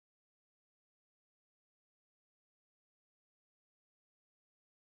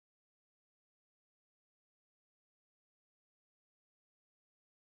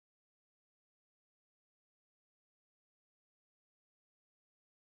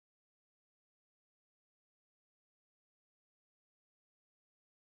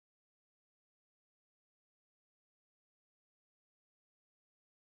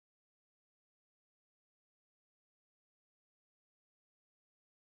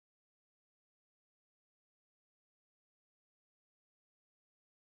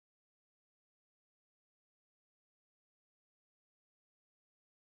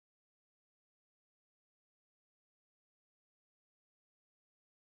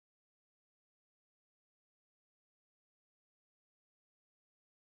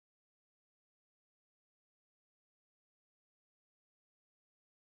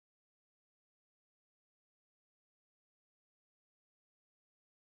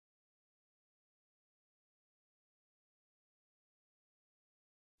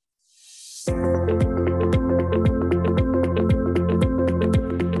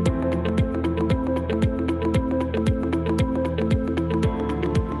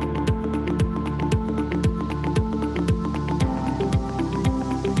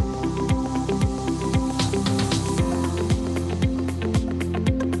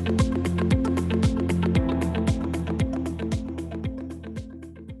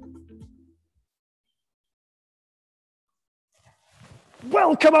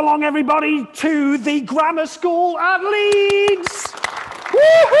Welcome along, everybody, to the grammar school at Leeds.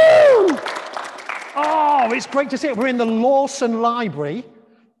 Woohoo! Oh, it's great to see it. We're in the Lawson Library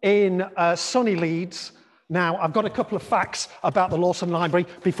in sunny Leeds. Now, I've got a couple of facts about the Lawson Library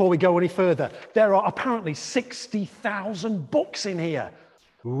before we go any further. There are apparently 60,000 books in here.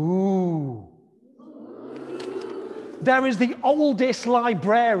 Ooh. There is the oldest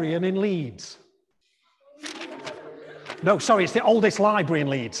librarian in Leeds. No, sorry, it's the oldest library in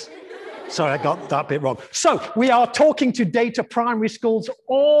Leeds. Sorry, I got that bit wrong. So, we are talking today to primary schools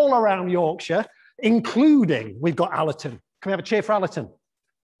all around Yorkshire, including, we've got Allerton. Can we have a cheer for Allerton?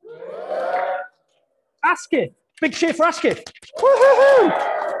 Asquith. Big cheer for Asquith.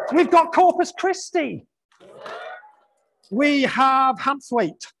 Woohoo! We've got Corpus Christi. We have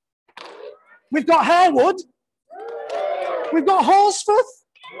Hampthwaite. We've got Harewood. We've got Horsforth.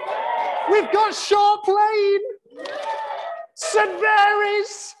 We've got Sharp Lane. St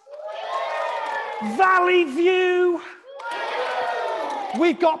Mary's. Valley View.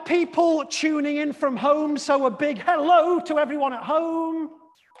 We've got people tuning in from home, so a big hello to everyone at home.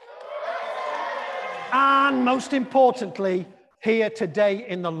 And most importantly, here today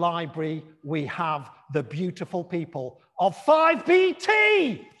in the library, we have the beautiful people of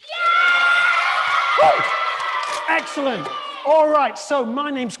 5BT. Yeah! Excellent. All right, so my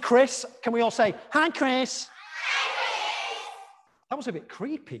name's Chris. Can we all say, hi, Chris? That was a bit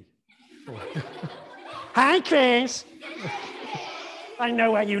creepy. Hi, Chris. I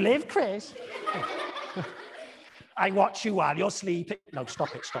know where you live, Chris. I watch you while you're sleeping. No,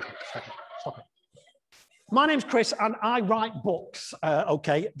 stop it. My name's Chris, and I write books.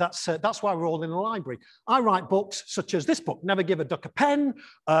 Okay, that's why we're all in the library. I write books such as this book, Never Give a Duck a Pen,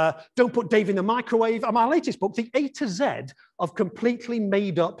 Don't Put Dave in the Microwave, and my latest book, The A to Z of Completely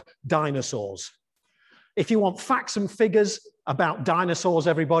Made Up Dinosaurs. If you want facts and figures about dinosaurs,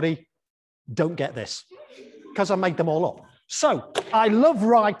 everybody, don't get this, because I made them all up. So, I love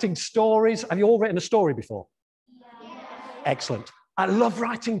writing stories. Have you all written a story before? Yeah. Excellent. I love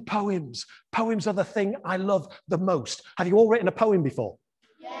writing poems. Poems are the thing I love the most. Have you all written a poem before?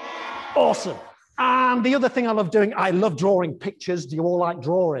 Yeah. Awesome. And the other thing I love doing, I love drawing pictures. Do you all like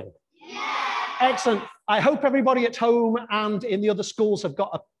drawing? Yeah. Excellent. I hope everybody at home and in the other schools have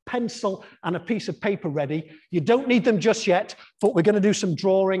got a pencil and a piece of paper ready. You don't need them just yet, but we're going to do some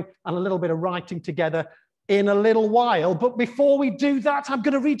drawing and a little bit of writing together in a little while. But before we do that, I'm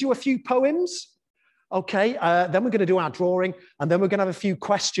going to read you a few poems. Okay, then we're going to do our drawing, and then we're going to have a few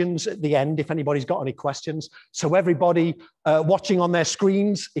questions at the end, if anybody's got any questions. So everybody watching on their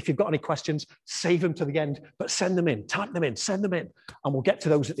screens, if you've got any questions, save them to the end, but send them in, type them in, send them in, and we'll get to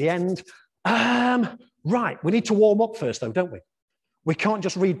those at the end. Right, we need to warm up first, though, don't we? We can't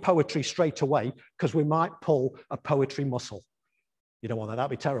just read poetry straight away, because we might pull a poetry muscle. You don't want that,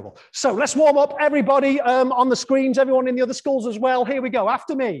 that'd be terrible. So let's warm up, everybody on the screens, everyone in the other schools as well. Here we go,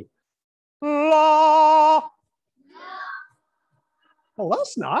 after me. La. Oh,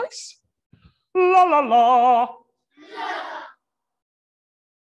 that's nice. La, la, la.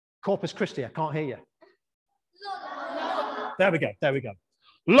 Corpus Christi, I can't hear you. There we go, there we go.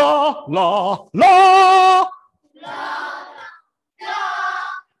 La, la, la.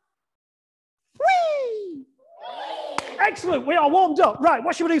 Whee! Excellent, we are warmed up. Right,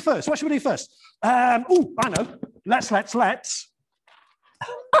 what should we do first? What should we do first? Oh, I know. Let's.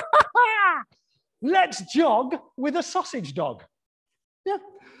 Let's jog with a sausage dog. Yeah.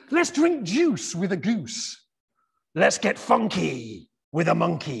 Let's drink juice with a goose. Let's get funky with a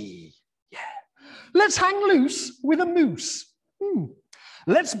monkey. Yeah. Let's hang loose with a moose.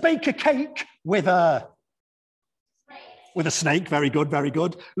 Let's bake a cake with a snake. Very good, very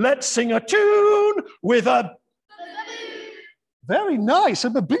good. Let's sing a tune with a very nice, a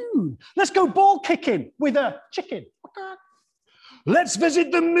baboon. Let's go ball kicking with a chicken. Let's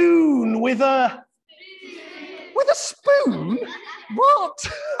visit the moon with a spoon?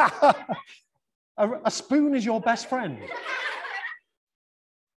 What? a spoon is your best friend.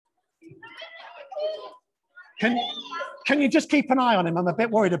 Can you just keep an eye on him? I'm a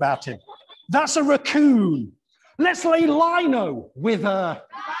bit worried about him. That's a raccoon. Let's lay lino with a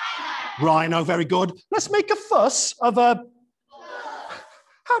rhino. Very good. Let's make a fuss of a...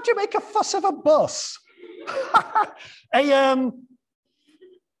 How do you make a fuss of a bus?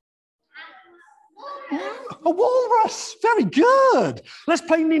 A walrus, very good. Let's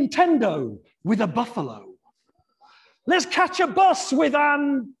play Nintendo with a buffalo. Let's catch a bus with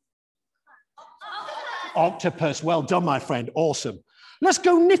an octopus. Well done, my friend, awesome. Let's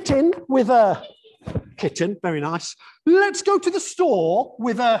go knitting with a kitten, very nice. Let's go to the store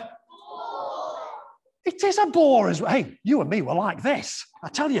with a It is a bore as well. Hey, you and me were like this. I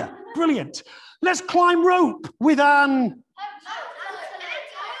tell you, brilliant. Let's climb rope with an...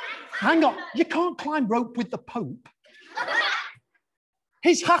 Hang on, you can't climb rope with the Pope.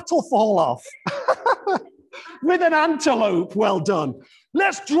 His hat will fall off. With an antelope, well done.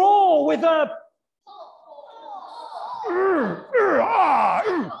 Let's draw with a...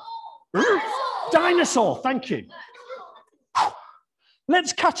 Dinosaur, thank you.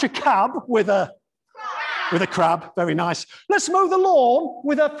 Let's catch a cab with a... With a crab, very nice. Let's mow the lawn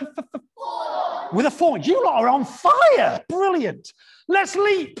with a... With a fawn. You lot are on fire, brilliant. Let's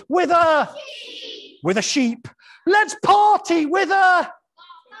leap with a... With a sheep. Let's party with a...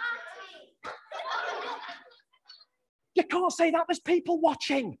 You can't say that, there's people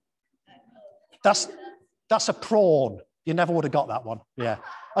watching. That's a prawn. You never would have got that one, yeah.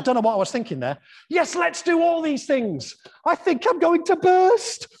 I don't know what I was thinking there. Yes, let's do all these things. I think I'm going to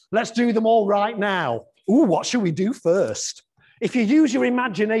burst. Let's do them all right now. Ooh, what should we do first? If you use your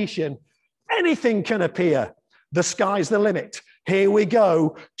imagination, anything can appear. The sky's the limit. Here we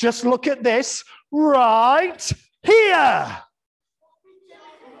go. Just look at this right here.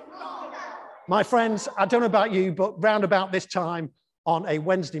 My friends, I don't know about you, but round about this time on a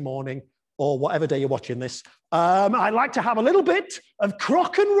Wednesday morning, or whatever day you're watching this, I like to have a little bit of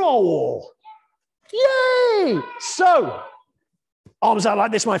crock and roll. Yay! So, arms out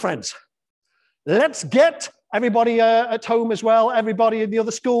like this, my friends. Let's get everybody at home as well, everybody in the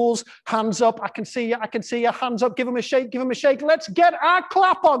other schools, hands up. I can see you, hands up, give them a shake, Let's get our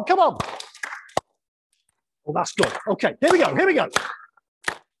clap on, come on. Well, that's good. Okay, here we go.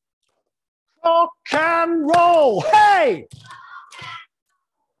 Crock and roll, hey!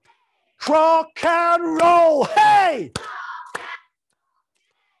 Crock and roll, hey!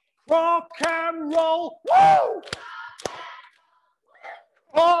 Crock and roll, woo!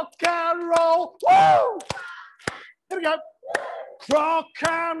 Crock and roll, woo! Here we go. Crock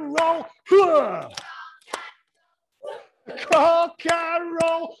and roll, huh! Crock and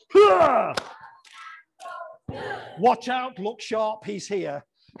roll, huh! Watch out, look sharp, he's here.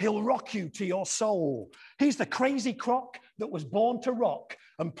 He'll rock you to your soul. He's the crazy croc that was born to rock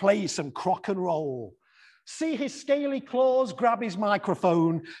and play some crock and roll. See his scaly claws grab his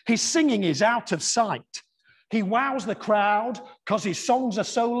microphone. His singing is out of sight. He wows the crowd because his songs are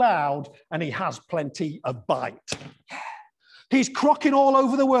so loud and he has plenty of bite. He's crocking all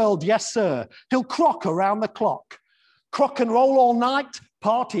over the world, yes, sir. He'll crock around the clock. Crock and roll all night,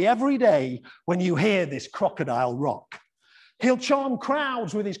 party every day when you hear this crocodile rock. He'll charm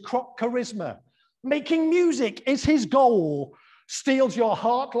crowds with his croc charisma. Making music is his goal. Steals your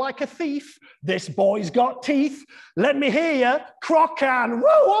heart like a thief. This boy's got teeth. Let me hear you crock and roll,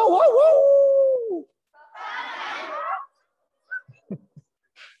 whoa, whoa, whoa.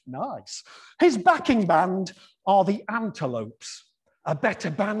 Nice. His backing band are the Antelopes, a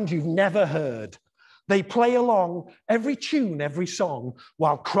better band you've never heard. They play along every tune, every song,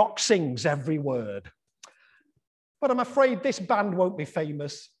 while Croc sings every word. But I'm afraid this band won't be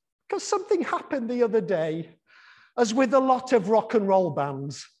famous because something happened the other day. As with a lot of rock and roll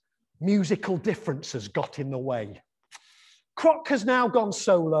bands, musical differences got in the way. Croc has now gone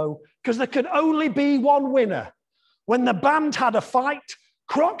solo because there could only be one winner. When the band had a fight,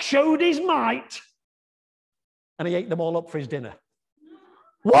 Croc showed his might and he ate them all up for his dinner.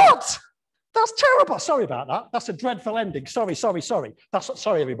 What? That's terrible. Sorry about that. That's a dreadful ending. Sorry. Sorry,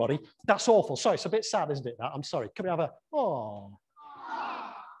 everybody. That's awful. Sorry, it's a bit sad, isn't it, that? I'm sorry. Can we have a... Oh,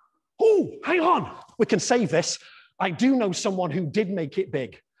 hang on. We can save this. I do know someone who did make it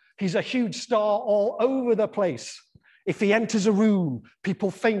big. He's a huge star all over the place. If he enters a room,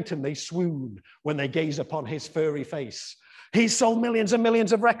 people faint and they swoon when they gaze upon his furry face. He's sold millions and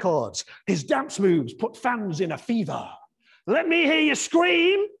millions of records. His dance moves put fans in a fever. Let me hear you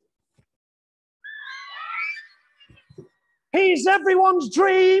scream. He's everyone's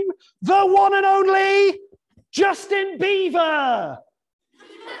dream, the one and only Justin Bieber.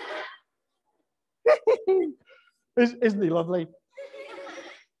 Isn't he lovely?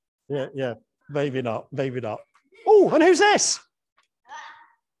 Yeah, maybe not. Oh, and who's this?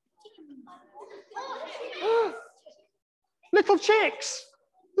 Little chicks.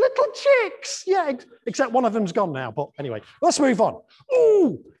 Yeah, except one of them's gone now, but anyway, let's move on.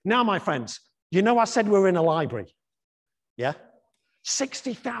 Oh, now, my friends, you know I said we're in a library. Yeah?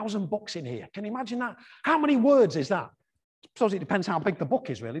 60,000 books in here. Can you imagine that? How many words is that? I suppose it depends how big the book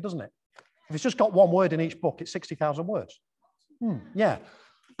is, really, doesn't it? If it's just got one word in each book, it's 60,000 words. Yeah.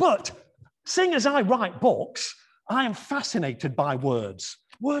 But seeing as I write books, I am fascinated by words.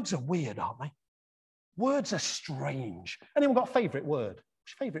 Words are weird, aren't they? Words are strange. Anyone got a favourite word?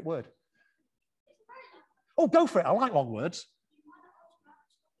 What's your favourite word? Oh, go for it. I like long words.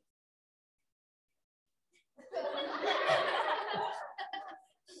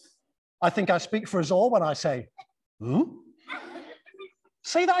 I think I speak for us all when I say, hmm?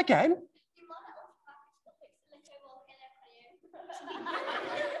 Say that again.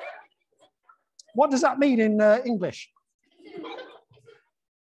 What does that mean in English?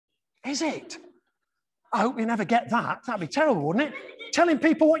 Is it? I hope you never get that. That'd be terrible, wouldn't it? Telling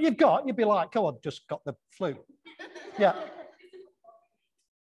people what you've got, you'd be like, oh, I've just got the flu. Yeah.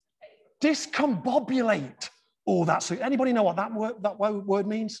 Discombobulate. Oh, that's it. Anybody know what that word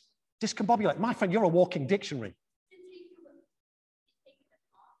means? Discombobulate. My friend, you're a walking dictionary.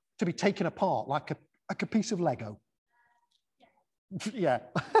 To be taken apart like a piece of Lego. Yeah.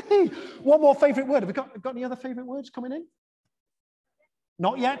 One more favourite word. Have we got any other favourite words coming in?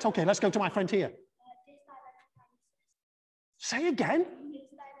 Not yet? Okay, let's go to my friend here. Say again.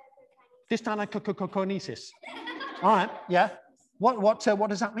 Dysthynokinesis. All right, yeah. What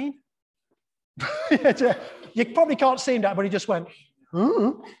does that mean? You probably can't see that, but he just went,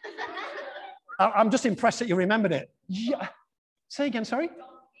 I'm just impressed that you remembered it. Yeah. Say again, sorry.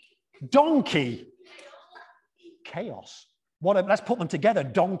 Donkey. Chaos. Let's put them together.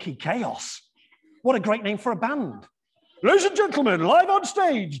 Donkey Chaos. What a great name for a band. Ladies and gentlemen, live on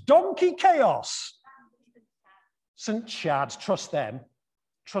stage, Donkey Chaos. St. Chad's, trust them.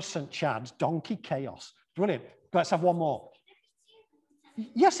 Trust St. Chad's, Donkey Chaos. Brilliant. Let's have one more.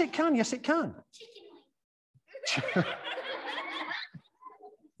 Yes, it can. Yes, it can.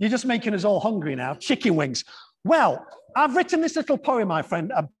 You're just making us all hungry now. Chicken wings. Well, I've written this little poem, my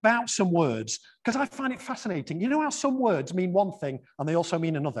friend, about some words because I find it fascinating. You know how some words mean one thing and they also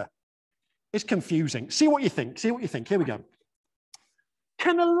mean another? It's confusing. See what you think. See what you think. Here we go.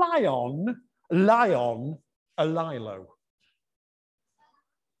 Can a lion lie on a lilo?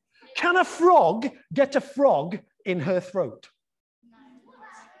 Can a frog get a frog in her throat?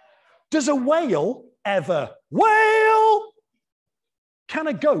 Does a whale ever wail? Can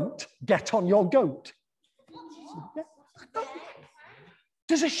a goat get on your goat?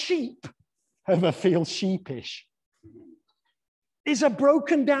 Does a sheep ever feel sheepish? Is a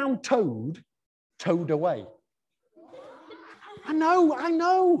broken down toad towed away? I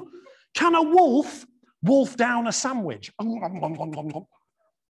know. Can a wolf wolf down a sandwich?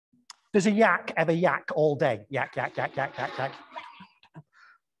 Does a yak ever yak all day? Yak, yak, yak, yak, yak, yak.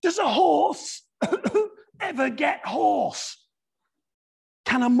 Does a horse ever get hoarse?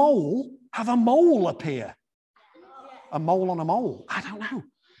 Can a mole have a mole appear? A mole on a mole? I don't know.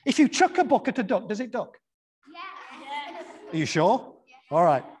 If you chuck a buck at a duck, does it duck? Yes. Are you sure? Yeah. All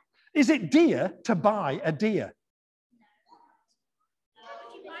right. Is it dear to buy a deer?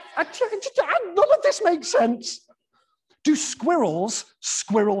 None of this makes sense. Do squirrels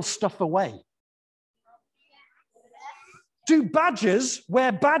squirrel stuff away? Do badgers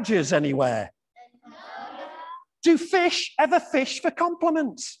wear badges anywhere? No. Do fish ever fish for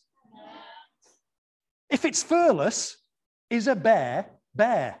compliments? No. If it's furless, is a bear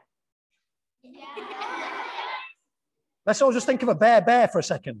bear? Yeah. Let's all just think of a bear for a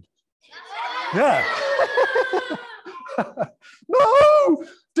second. Yeah. No!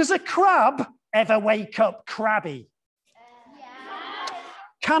 Does a crab ever wake up crabby? Yeah.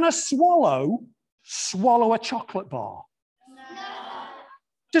 Can a swallow swallow a chocolate bar? No.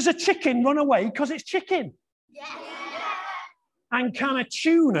 Does a chicken run away because it's chicken? Yeah. And can a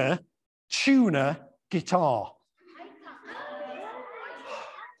tuner tune a guitar?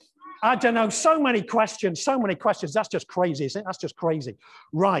 I don't know, so many questions. That's just crazy, isn't it? That's just crazy.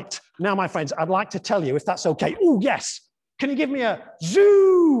 Right, now, my friends, I'd like to tell you, if that's okay. Oh, yes. Can you give me a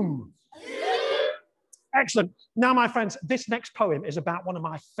zoom? Excellent. Now, my friends, this next poem is about one of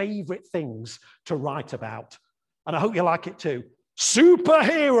my favorite things to write about. And I hope you like it too.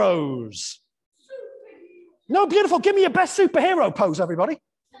 Superheroes. No, beautiful. Give me your best superhero pose, everybody.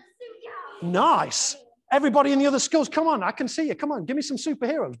 Nice. Everybody in the other schools, come on, I can see you. Come on, give me some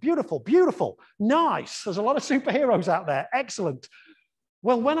superheroes. Beautiful, beautiful. Nice. There's a lot of superheroes out there. Excellent.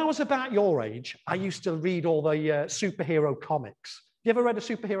 Well, when I was about your age, I used to read all the superhero comics. You ever read a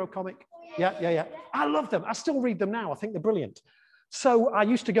superhero comic? Yeah. I love them. I still read them now. I think they're brilliant. So I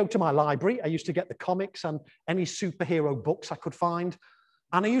used to go to my library. I used to get the comics and any superhero books I could find.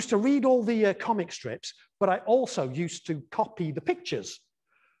 And I used to read all the comic strips, but I also used to copy the pictures.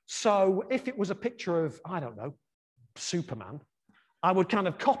 So if it was a picture of, I don't know, Superman, I would kind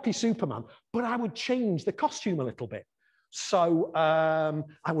of copy Superman, but I would change the costume a little bit. So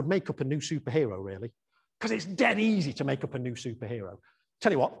I would make up a new superhero, really, because it's dead easy to make up a new superhero.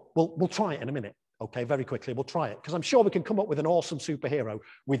 Tell you what, we'll try it in a minute. Okay, very quickly, we'll try it, because I'm sure we can come up with an awesome superhero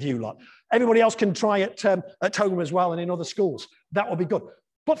with you lot. Everybody else can try it at home as well and in other schools. That will be good.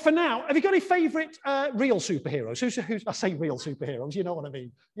 But for now, have you got any favourite real superheroes? Who's, I say real superheroes, you know what I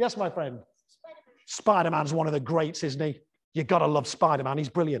mean? Yes, my friend. Spider-Man's one of the greats, isn't he? You've got to love Spider-Man. He's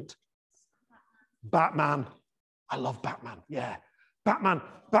brilliant. Batman. I love Batman, yeah. Batman,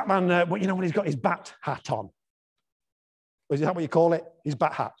 you know when he's got his bat hat on? Is that what you call it? His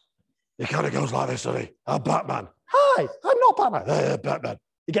bat hat. He kind of goes like this, doesn't he? I'm Batman. Hi, I'm not Batman. Batman.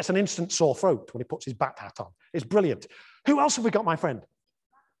 He gets an instant sore throat when he puts his bat hat on. It's brilliant. Who else have we got, my friend?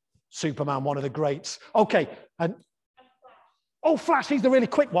 Superman, one of the greats. Okay, and oh, Flash, he's the really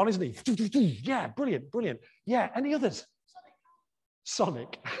quick one, isn't he? Yeah, brilliant, brilliant. Yeah, any others?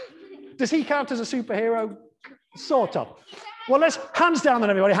 Sonic. Does he count as a superhero? Sort of. Well, let's, hands down then,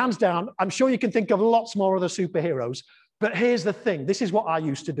 everybody, hands down. I'm sure you can think of lots more other superheroes, but here's the thing. This is what I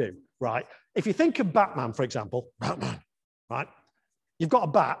used to do, right? If you think of Batman, for example, Batman, right? You've got a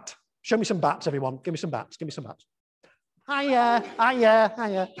bat. Show me some bats, everyone. Give me some bats. Give me some bats. Hiya, hiya,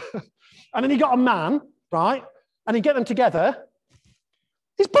 hiya. And then you got a man, right? And you get them together.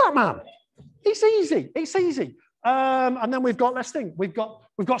 He's Batman. It's easy. It's easy. And then we've got, let's think, we've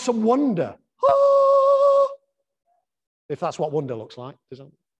got some wonder. Oh! If that's what wonder looks like.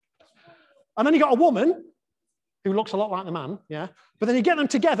 And then you got a woman who looks a lot like the man, yeah? But then you get them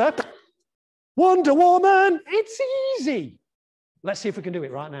together. Wonder Woman. It's easy. Let's see if we can do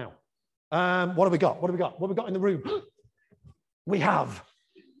it right now. What have we got? What have we got? What have we got in the room? We have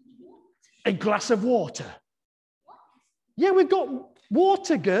a glass of water. Yeah, we've got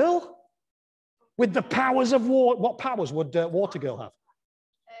Water Girl with the powers of water. What powers would Water Girl have?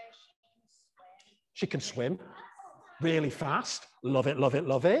 She can swim really fast. Love it, love it,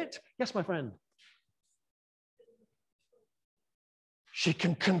 love it. Yes, my friend. She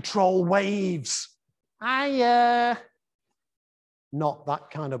can control waves. Not that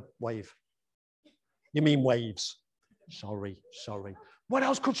kind of wave. You mean waves. Sorry, sorry. What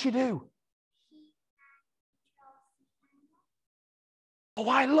else could she do? Oh,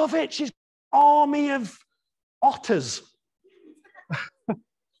 I love it. She's an army of otters.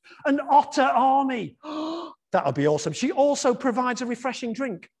 An otter army. That would be awesome. She also provides a refreshing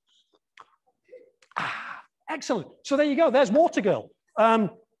drink. Ah, excellent. So there you go. There's Water Girl.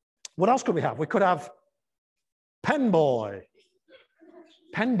 What else could we have? We could have Pen Boy.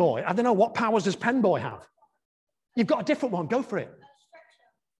 Pen Boy. I don't know. What powers does Pen Boy have? You've got a different one. Go for it.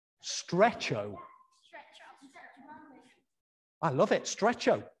 Stretcho. I love it.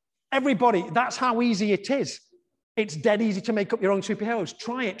 Stretcho. Everybody, that's how easy it is. It's dead easy to make up your own superheroes.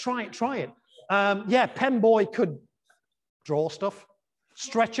 Try it, try it, try it. Yeah, Pen Boy could draw stuff.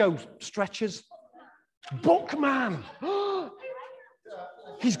 Stretcho stretches. Bookman.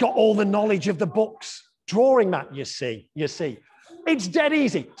 He's got all the knowledge of the books. Drawing man, you see, you see. It's dead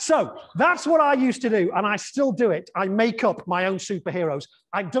easy. So that's what I used to do, and I still do it. I make up my own superheroes.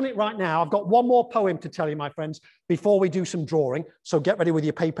 I've done it right now. I've got one more poem to tell you, my friends, before we do some drawing. So get ready with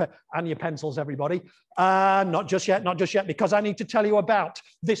your paper and your pencils, everybody. Not just yet, because I need to tell you about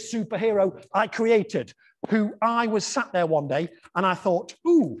this superhero I created, who I was sat there one day, and I thought,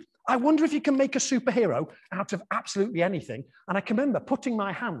 ooh, I wonder if you can make a superhero out of absolutely anything. And I can remember putting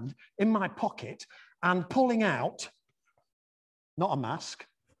my hand in my pocket and pulling out, not a mask,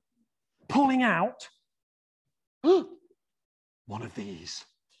 pulling out one of these.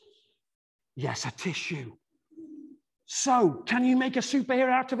 Yes, a tissue. So, can you make a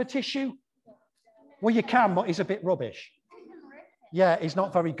superhero out of a tissue? Well, you can, but he's a bit rubbish. Yeah, he's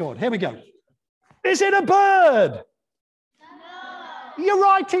not very good. Here we go. Is it a bird? No. You're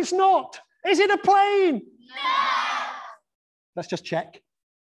right, it's not. Is it a plane? No. Let's just check.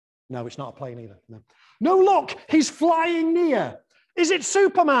 No, it's not a plane either. No. No, look, he's flying near. Is it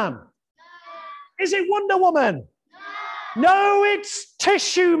Superman? No. Is it Wonder Woman? No, no, it's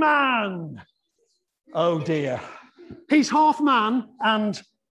Tissue Man. Oh dear. He's half man and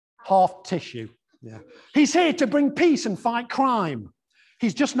half tissue. Yeah. He's here to bring peace and fight crime.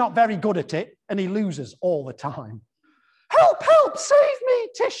 He's just not very good at it, and he loses all the time. Help, help, save me,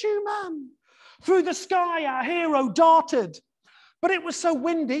 Tissue Man. Through the sky, our hero darted. But it was so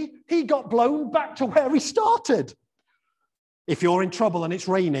windy, he got blown back to where he started. If you're in trouble and it's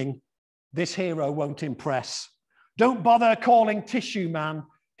raining, this hero won't impress. Don't bother calling Tissue Man.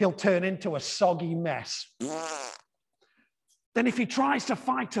 He'll turn into a soggy mess. Then if he tries to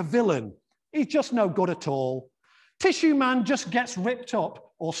fight a villain, he's just no good at all. Tissue Man just gets ripped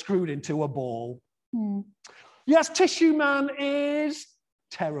up or screwed into a ball. Yes, Tissue Man is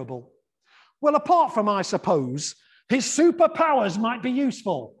terrible. Well, apart from, I suppose, his superpowers might be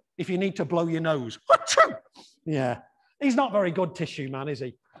useful if you need to blow your nose. Yeah, he's not very good, Tissue Man, is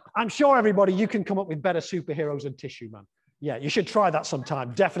he? I'm sure, everybody, you can come up with better superheroes than Tissue Man. Yeah, you should try that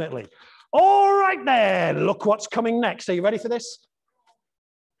sometime, definitely. All right, then, look what's coming next. Are you ready for this?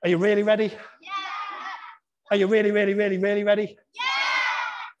 Are you really ready? Yeah. Are you really, really, really, really ready? Yeah.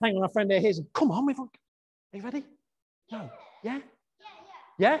 Hang on, my friend here. Come on, are you ready? No. Yeah?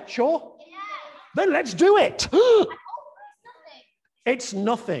 Yeah, sure? Yeah. Then let's do it. It's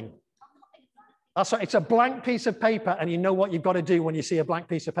nothing. That's right. It's a blank piece of paper, and you know what you've got to do when you see a blank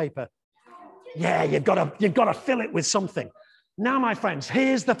piece of paper? Yeah, you've got to fill it with something. Now, my friends,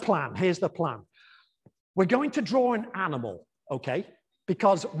 here's the plan. Here's the plan. We're going to draw an animal, okay?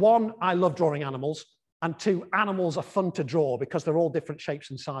 Because one, I love drawing animals, and two, animals are fun to draw because they're all different shapes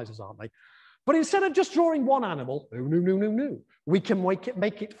and sizes, aren't they? But instead of just drawing one animal, no, we can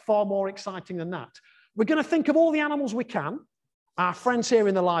make it far more exciting than that. We're going to think of all the animals we can, our friends here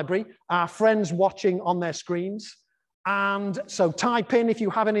in the library, our friends watching on their screens. And so type in if you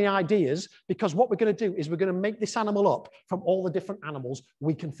have any ideas, because what we're going to do is we're going to make this animal up from all the different animals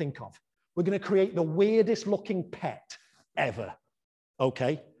we can think of. We're going to create the weirdest looking pet ever.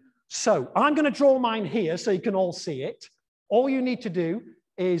 Okay? So I'm going to draw mine here so you can all see it. All you need to do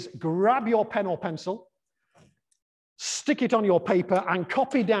is grab your pen or pencil, stick it on your paper, and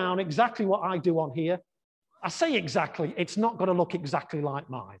copy down exactly what I do on here. I say exactly, it's not going to look exactly like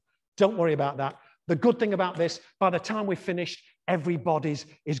mine. Don't worry about that. The good thing about this, by the time we've finished, everybody's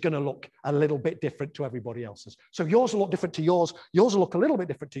is going to look a little bit different to everybody else's. So yours will look different to yours, yours will look a little bit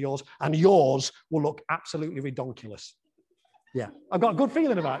different to yours, and yours will look absolutely redonkulous. Yeah, I've got a good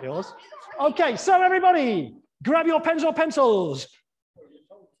feeling about yours. Okay, so everybody, grab your pens or pencils,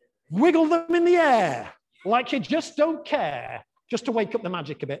 wiggle them in the air like you just don't care, just to wake up the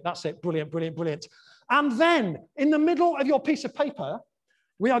magic a bit. That's it. Brilliant, brilliant, brilliant. And then in the middle of your piece of paper,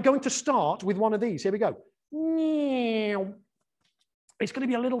 we are going to start with one of these. Here we go. It's going to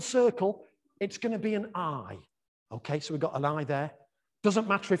be a little circle. It's going to be an eye. Okay, so we've got an eye there. Doesn't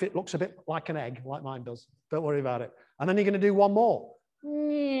matter if it looks a bit like an egg, like mine does. Don't worry about it. And then you're going to do one more.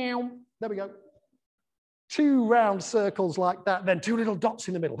 There we go. 2 round circles like that. Then 2 little dots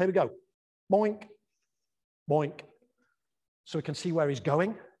in the middle. Here we go. Boink, boink. So we can see where he's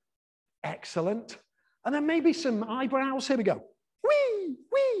going. Excellent. And then maybe some eyebrows. Here we go. Wee,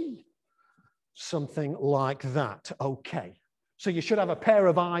 wee. Something like that. Okay. So you should have a pair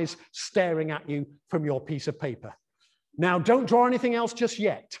of eyes staring at you from your piece of paper. Now, don't draw anything else just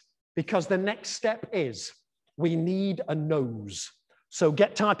yet, because the next step is we need a nose. So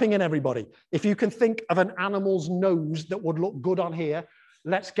get typing in, everybody. If you can think of an animal's nose that would look good on here,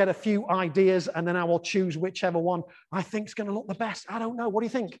 let's get a few ideas, and then I will choose whichever one I think is going to look the best. I don't know. What do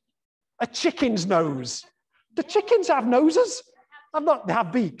you think? A chicken's nose. Do chickens have noses? They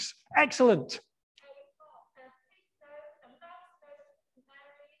have beaks. Excellent.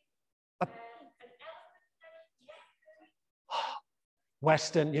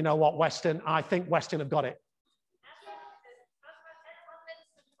 Western, you know what, Western, I think Western have got it.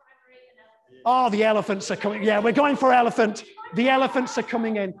 Oh, the elephants are coming. Yeah, we're going for elephant. The elephants are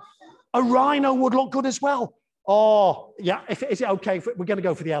coming in. A rhino would look good as well. Oh, yeah, is it okay? We're going to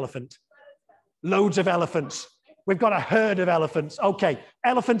go for the elephant. Loads of elephants. We've got a herd of elephants. Okay,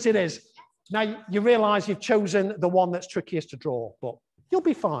 elephants it is. Now, you realize you've chosen the one that's trickiest to draw, but you'll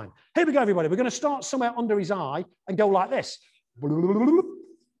be fine. Here we go, everybody. We're going to start somewhere under his eye and go like this.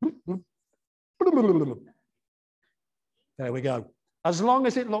 There we go. As long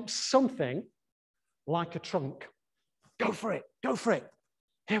as it looks something like a trunk. Go for it. Go for it.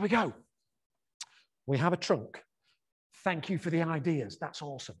 Here we go. We have a trunk. Thank you for the ideas. That's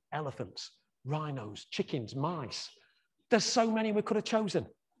awesome. Elephants, rhinos, chickens, mice. There's so many we could have chosen.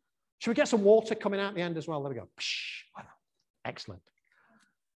 Should we get some water coming out the end as well? There we go. Excellent.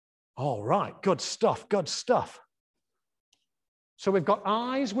 All right. Good stuff. Good stuff. So we've got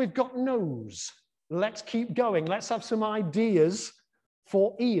eyes, we've got nose. Let's keep going. Let's have some ideas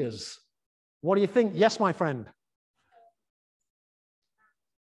for ears. What do you think? Yes, my friend.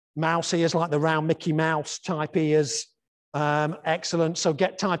 Mouse ears, like the round Mickey Mouse type ears. Excellent. So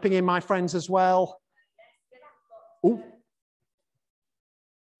get typing in, my friends, as well. Ooh.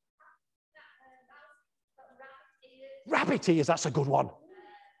 Rabbit ears, that's a good one.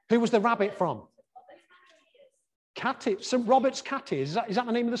 Who was the rabbit from? Cat ears. St. Robert's Cat Ears. Is that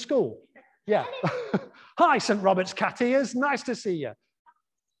the name of the school? Yeah. Hi, St. Robert's Cat Ears. Nice to see you.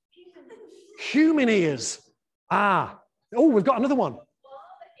 Human ears. Ah. Oh, we've got another one.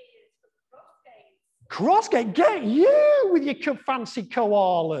 Crossgate. Get you with your fancy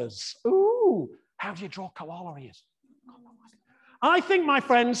koalas. Ooh. How do you draw koala ears? I think, my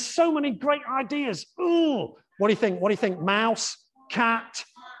friends, so many great ideas. Ooh, what do you think? What do you think? Mouse, cat?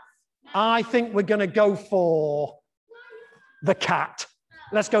 I think we're going to go for the cat.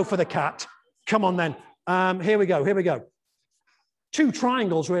 Let's go for the cat. Come on then. Here we go. Here we go. 2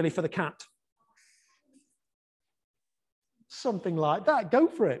 triangles really for the cat. Something like that. Go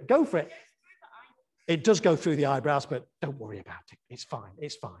for it. Go for it. It does go through the eyebrows, but don't worry about it. It's fine.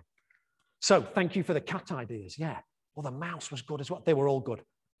 It's fine. So thank you for the cat ideas. Yeah. Well, the mouse was good as well. They were all good.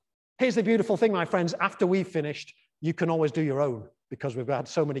 Here's the beautiful thing, my friends. After we've finished, you can always do your own because we've had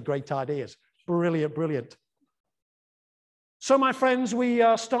so many great ideas. Brilliant, brilliant. So, my friends, we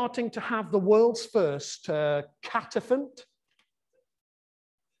are starting to have the world's first cataphant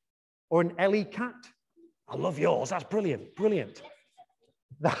or an Ellie cat. I love yours. That's brilliant, brilliant.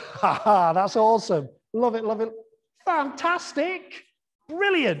 That's awesome. Love it, love it. Fantastic.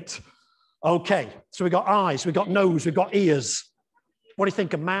 Brilliant. Okay, so we've got eyes, we've got nose, we've got ears. What do you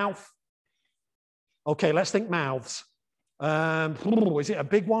think of mouth? Okay, let's think mouths. Is it a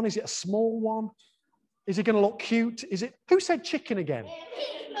big one? Is it a small one? Is it going to look cute? Is it? Who said chicken again?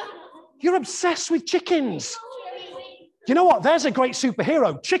 You're obsessed with chickens. You know what? There's a great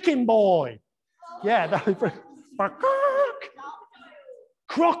superhero, Chicken Boy. Yeah.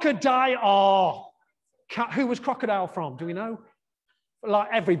 Crocodile. Oh, who was Crocodile from? Do we know? Like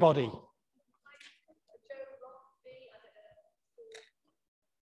everybody.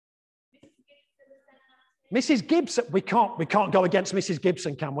 Mrs. Gibson. We can't go against Mrs.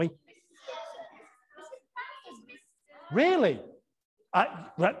 Gibson, can we? Really?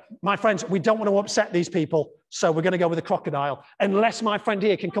 My friends, we don't want to upset these people, so we're going to go with a crocodile. Unless my friend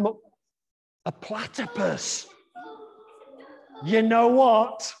here can come up. A platypus. You know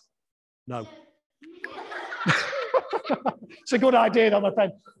what? No. It's a good idea, though, my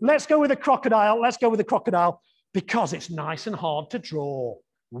friend. Let's go with a crocodile. Let's go with a crocodile because it's nice and hard to draw.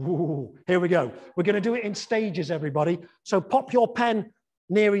 Ooh, here we go. We're going to do it in stages, everybody. So pop your pen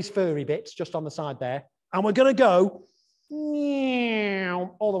near his furry bits, just on the side there. And we're going to go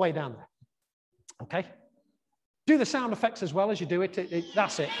all the way down there. Okay? Do the sound effects as well as you do it.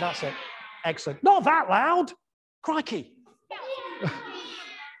 That's it. That's it. Excellent. Not that loud. Crikey.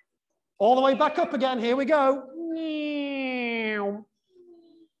 All the way back up again. Here we go.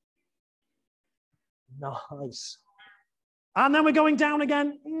 Nice. And then we're going down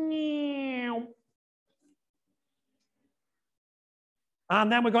again.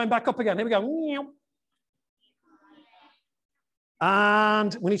 And then we're going back up again. Here we go.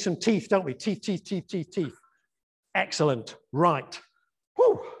 And we need some teeth, don't we? Teeth, teeth, teeth, teeth, teeth. Excellent. Right.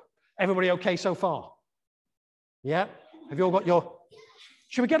 Whew. Everybody okay so far? Yeah? Have you all got your...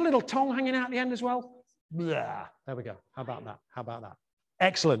 Should we get a little tongue hanging out at the end as well? Yeah. There we go. How about that? How about that?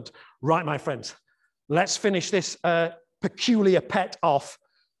 Excellent. Right, my friends. Let's finish this peculiar pet off.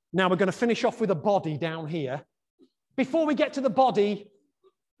 Now we're going to finish off with a body down here. Before we get to the body,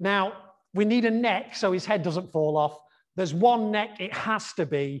 now we need a neck so his head doesn't fall off. There's one neck, it has to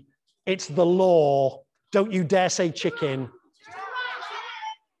be. It's the law. Don't you dare say chicken.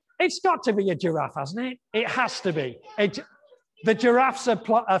 It's got to be a giraffe, hasn't it? It has to be. The giraffes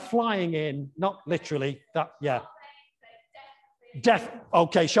are flying in, not literally. That, yeah.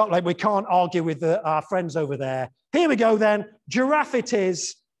 Okay, Shockley, we can't argue with our friends over there. Here we go then. Giraffe it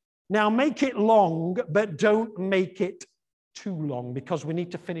is. Now make it long, but don't make it too long because we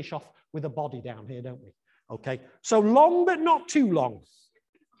need to finish off with a body down here, don't we? Okay, so long, but not too long.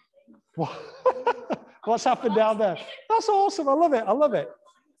 What's happened down there? That's awesome. I love it. I love it.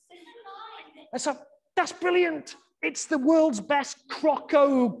 That's brilliant. It's the world's best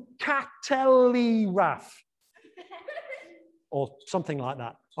crococatelli-raff. Or something like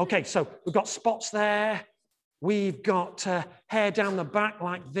that. Okay, so we've got spots there. We've got hair down the back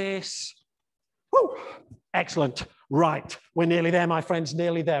like this. Woo! Excellent. Right, we're nearly there, my friends,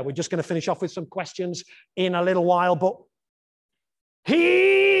 nearly there. We're just going to finish off with some questions in a little while, but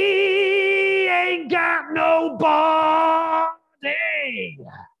he ain't got no body.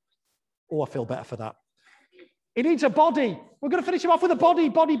 Oh, I feel better for that. He needs a body. We're going to finish him off with a body,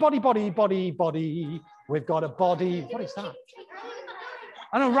 body, body, body, body, body. We've got a body. What is that?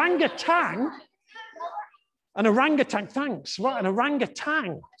 An orangutan? An orangutan, thanks. Right, an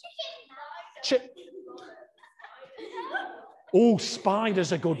orangutan. Oh,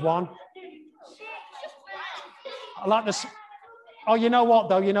 spider's a good one. I like this. Oh, you know what,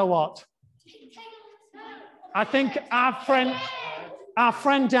 though? You know what? I think our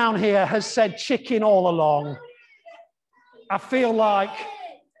friend down here has said chicken all along. I feel like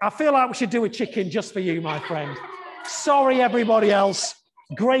we should do a chicken just for you, my friend. Sorry, everybody else.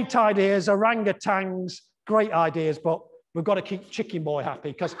 Great ideas, orangutans, great ideas, but We've got to keep Chicken Boy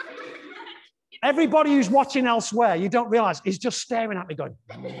happy because everybody who's watching elsewhere, you don't realize, is just staring at me going,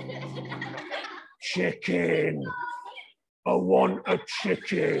 chicken. I want a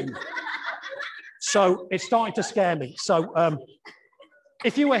chicken. So it's starting to scare me. So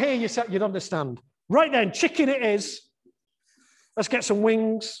if you were here, you'd understand. Right then, chicken it is. Let's get some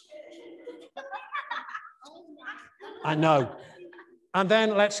wings. I know. And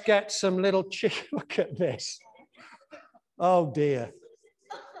then let's get some little chicken. Look at this. Oh, dear.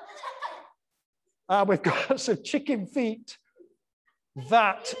 We've got some chicken feet.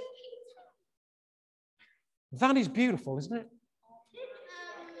 That is beautiful, isn't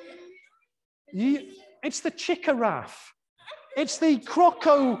it? It's the chickaraffe. It's the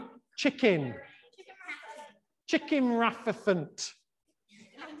croco chicken. Chicken raffafant.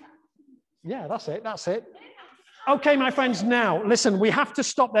 Yeah, that's it. That's it. Okay, my friends, now, listen, we have to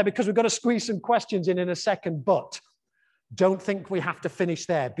stop there because we've got to squeeze some questions in a second, but don't think we have to finish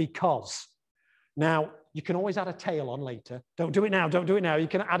there because now you can always add a tail on later. Don't do it now. Don't do it now. You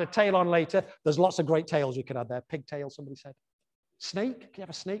can add a tail on later. There's lots of great tails you can add there. Pigtail, somebody said. Snake? Can you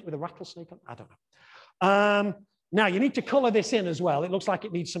have a snake with a rattlesnake on? I don't know. Now, you need to color this in as well. It looks like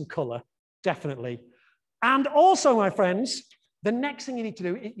it needs some color, definitely. And also, my friends, the next thing you need to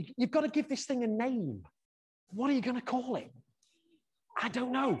do, you've got to give this thing a name. What are you going to call it? I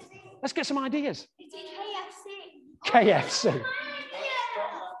don't know. Let's get some ideas. KFC. KFC.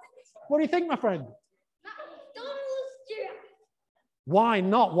 What do you think, my friend? Why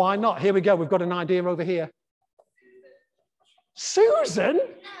not? Why not? Here we go. We've got an idea over here. Susan?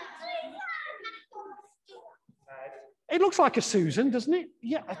 It looks like a Susan, doesn't it?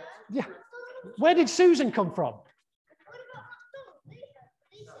 Yeah. Yeah. Where did Susan come from?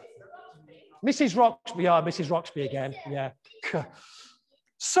 Mrs. Roxby. Oh, Mrs. Roxby again. Yeah.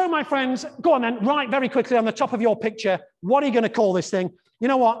 So, my friends, go on then. Write very quickly on the top of your picture. What are you going to call this thing? You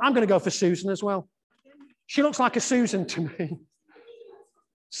know what? I'm going to go for Susan as well. She looks like a Susan to me.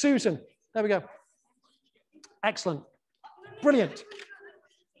 Susan. There we go. Excellent. Brilliant.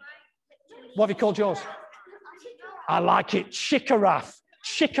 What have you called yours? I like it. Chickaraffe.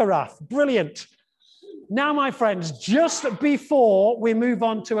 Chickaraffe. Brilliant. Now, my friends, just before we move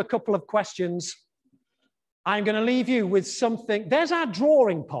on to a couple of questions, I'm going to leave you with something. There's our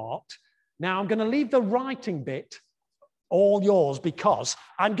drawing part. Now, I'm going to leave the writing bit all yours because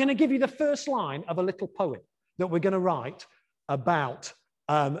I'm going to give you the first line of a little poem that we're going to write about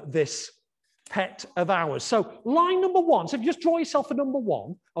this pet of ours. So line number one, so just draw yourself a number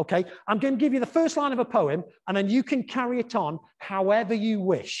one, okay? I'm going to give you the first line of a poem and then you can carry it on however you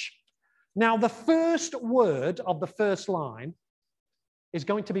wish. Now, the first word of the first line is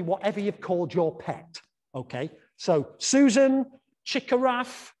going to be whatever you've called your pet, okay? So Susan,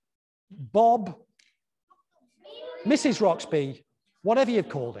 Chickaraffe, Bob, Mrs. Roxby, whatever you've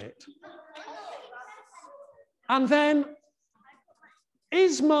called it. And then,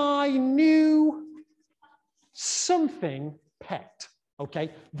 is my new something pet?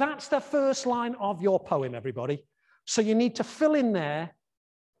 Okay, that's the first line of your poem, everybody. So you need to fill in there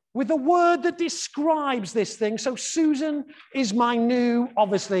with a word that describes this thing. So Susan is my new,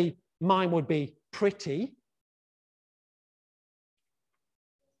 obviously mine would be pretty.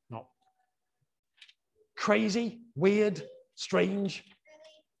 Not crazy, weird, strange.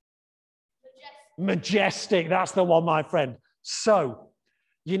 Majestic, that's the one, my friend. So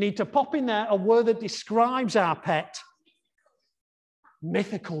you need to pop in there a word that describes our pet.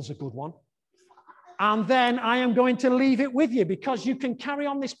 Mythical's a good one. And then I am going to leave it with you because you can carry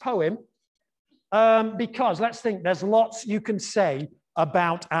on this poem because let's think, there's lots you can say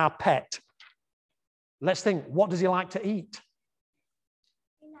about our pet. Let's think, what does he like to eat?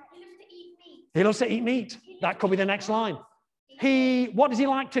 He loves to eat meat. That could be the next line. What does he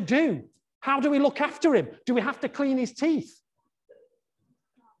like to do? How do we look after him? Do we have to clean his teeth?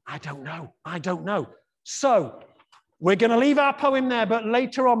 I don't know. I don't know. So we're going to leave our poem there, but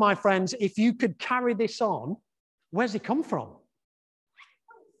later on, my friends, if you could carry this on, where's he come from?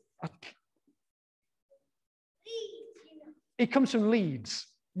 He comes from Leeds.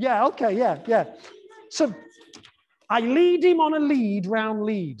 Yeah, okay, yeah. So I lead him on a lead round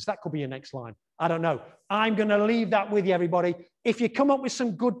Leeds. That could be your next line. I don't know. I'm going to leave that with you, everybody. If you come up with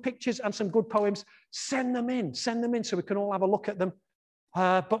some good pictures and some good poems, send them in so we can all have a look at them.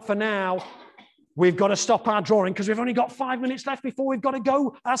 But for now, we've got to stop our drawing because we've only got 5 minutes left before we've got to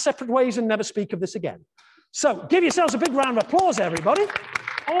go our separate ways and never speak of this again. So give yourselves a big round of applause, everybody.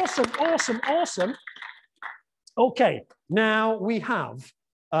 Awesome, awesome, awesome. Okay, now we have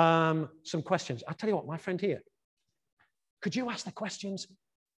some questions. I'll tell you what, my friend here, could you ask the questions?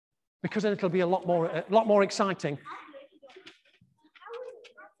 Because then it'll be a lot more exciting.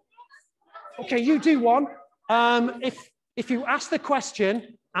 Okay, you do one. If you ask the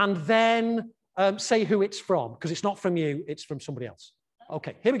question and then say who it's from, because it's not from you, it's from somebody else.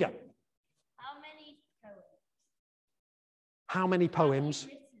 Okay, here we go. How many poems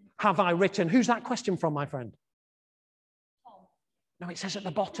have I written? Who's that question from, my friend? Tom. No, it says at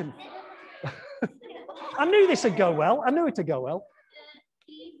the bottom. I knew this would go well. I knew it would go well.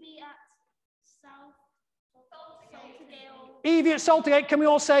 Evie at Saltergate. Evie at Saltergate. Can we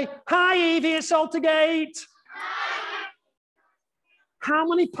all say, hi, Evie at Saltergate? Hi. How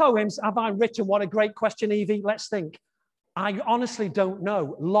many poems have I written? What a great question, Evie. Let's think. I honestly don't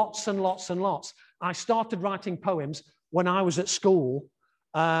know. Lots and lots and lots. I started writing poems when I was at school,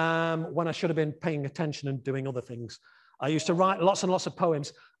 when I should have been paying attention and doing other things. I used to write lots and lots of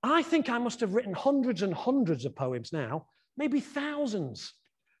poems. I think I must have written hundreds and hundreds of poems now, maybe thousands.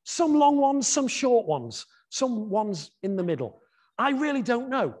 Some long ones, some short ones, some ones in the middle. I really don't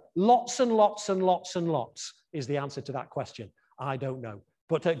know. Lots and lots and lots and lots is the answer to that question. I don't know.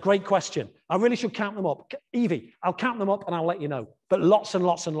 But a great question. I really should count them up. Evie, I'll count them up and I'll let you know. But lots and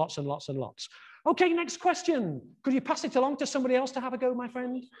lots and lots and lots and lots. Okay, next question. Could you pass it along to somebody else to have a go, my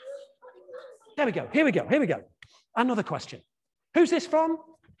friend? There we go. Here we go. Here we go. Another question. Who's this from?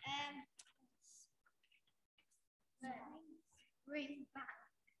 Springbank.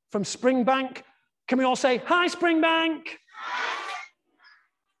 From Springbank. Can we all say, hi, Springbank? Hi.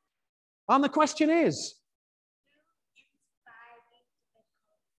 And the question is,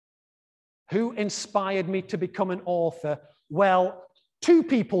 who inspired me to become an author? Well, two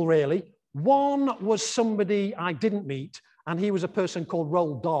people really. One was somebody I didn't meet, and he was a person called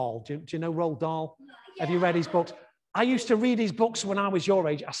Roald Dahl. Do you know Roald Dahl? Yeah. Have you read his books? I used to read his books when I was your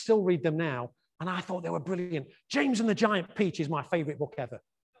age. I still read them now, and I thought they were brilliant. James and the Giant Peach is my favorite book ever.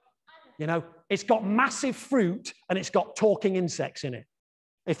 You know, it's got massive fruit, and it's got talking insects in it.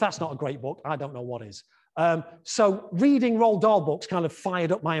 If that's not a great book, I don't know what is. So reading Roald Dahl books kind of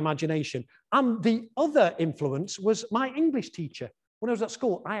fired up my imagination. And the other influence was my English teacher. When I was at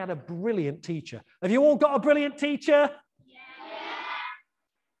school, I had a brilliant teacher. Have you all got a brilliant teacher? Yeah.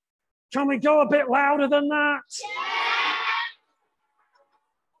 Can we go a bit louder than that? Yeah.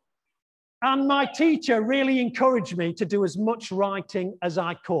 And my teacher really encouraged me to do as much writing as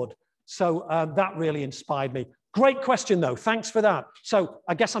I could. So that really inspired me. Great question, though. Thanks for that. So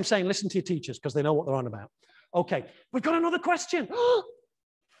I guess I'm saying listen to your teachers because they know what they're on about. Okay, we've got another question. Why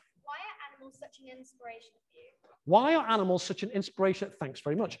are animals such an inspiration for you? Why are animals such an inspiration? Thanks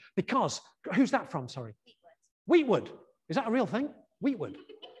very much. Because, who's that from, sorry? Wheatwood. Is that a real thing? Wheatwood.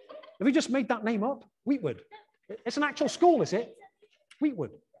 Have you just made that name up? Wheatwood. It's an actual school, is it?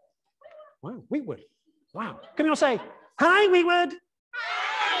 Wheatwood. Wow, Wheatwood. Wow. Can you all say, hi, Wheatwood?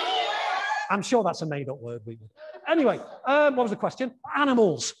 Hi, Wheatwood. I'm sure that's a made-up word, Wheatwood. Anyway, what was the question?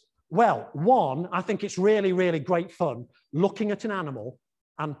 Animals. Well, one, I think it's really, really great fun looking at an animal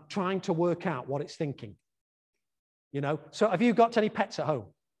and trying to work out what it's thinking. You know, so have you got any pets at home?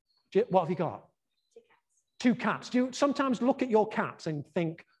 What have you got? Two cats. Do you sometimes look at your cats and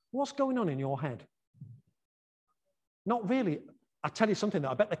think, what's going on in your head? Not really. I tell you something, though.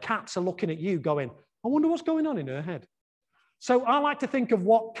 I bet the cats are looking at you going, I wonder what's going on in her head. So I like to think of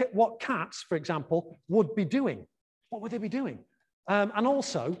what cats, for example, would be doing. What would they be doing? And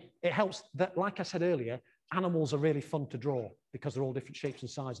also, it helps that, like I said earlier, animals are really fun to draw because they're all different shapes and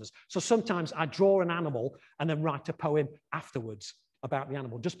sizes. So sometimes I draw an animal and then write a poem afterwards about the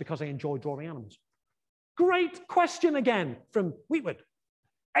animal, just because I enjoy drawing animals. Great question again from Wheatwood.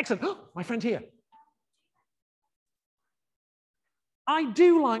 Excellent. Oh, my friend here. I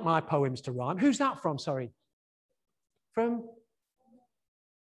do like my poems to rhyme. Who's that from, sorry? From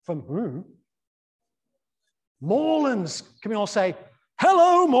who? Moorlands. Can we all say,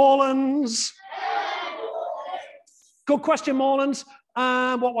 hello, Moorlands? Good question, Moorlands.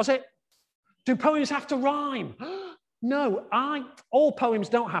 What was it? Do poems have to rhyme? No, all poems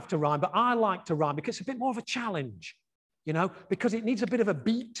don't have to rhyme, but I like to rhyme because it's a bit more of a challenge, you know, because it needs a bit of a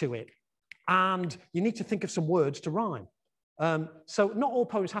beat to it. And you need to think of some words to rhyme. So not all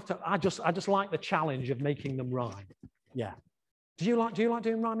poems have to, I just like the challenge of making them rhyme. Yeah. Do you like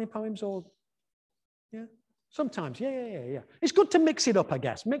doing rhyming poems or? Yeah. Sometimes, yeah. It's good to mix it up, I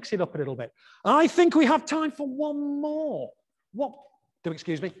guess. Mix it up a little bit. I think we have time for one more. What? Do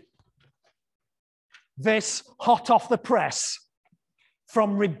excuse me. This hot off the press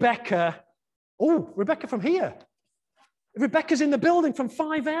from Rebecca. Oh, Rebecca from here. Rebecca's in the building from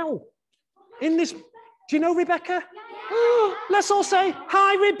 5L. In this, do you know Rebecca? Yeah. Let's all say,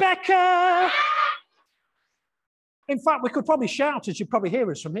 hi, Rebecca. In fact, we could probably shout and she'd probably hear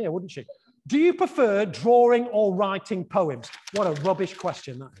us from here, wouldn't she? Do you prefer drawing or writing poems? What a rubbish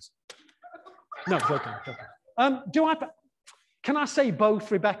question that is. No, joking, joking. Can I say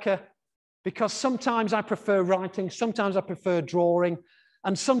both, Rebecca? Because sometimes I prefer writing, sometimes I prefer drawing,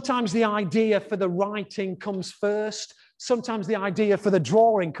 and sometimes the idea for the writing comes first, sometimes the idea for the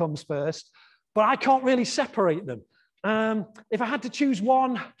drawing comes first, but I can't really separate them. If I had to choose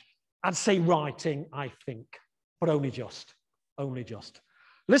one, I'd say writing, I think, but only just.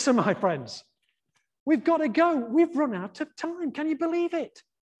 Listen, my friends, we've got to go. We've run out of time. Can you believe it?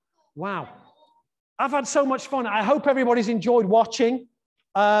 Wow. I've had so much fun. I hope everybody's enjoyed watching.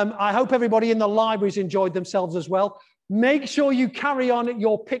 I hope everybody in the library's enjoyed themselves as well. Make sure you carry on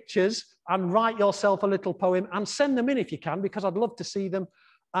your pictures and write yourself a little poem and send them in if you can, because I'd love to see them.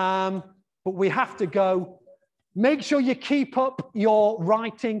 But we have to go. Make sure you keep up your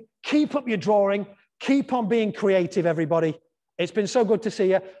writing, keep up your drawing, keep on being creative, everybody. It's been so good to see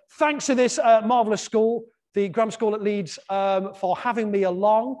you. Thanks to this marvellous school, the Grammar School at Leeds, for having me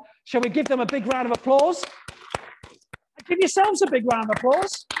along. Shall we give them a big round of applause? Give yourselves a big round of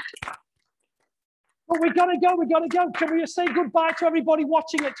applause. But we've got to go. Can we just say goodbye to everybody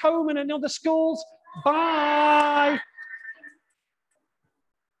watching at home and in other schools? Bye.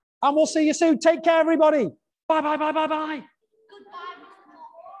 And we'll see you soon. Take care, everybody. Bye.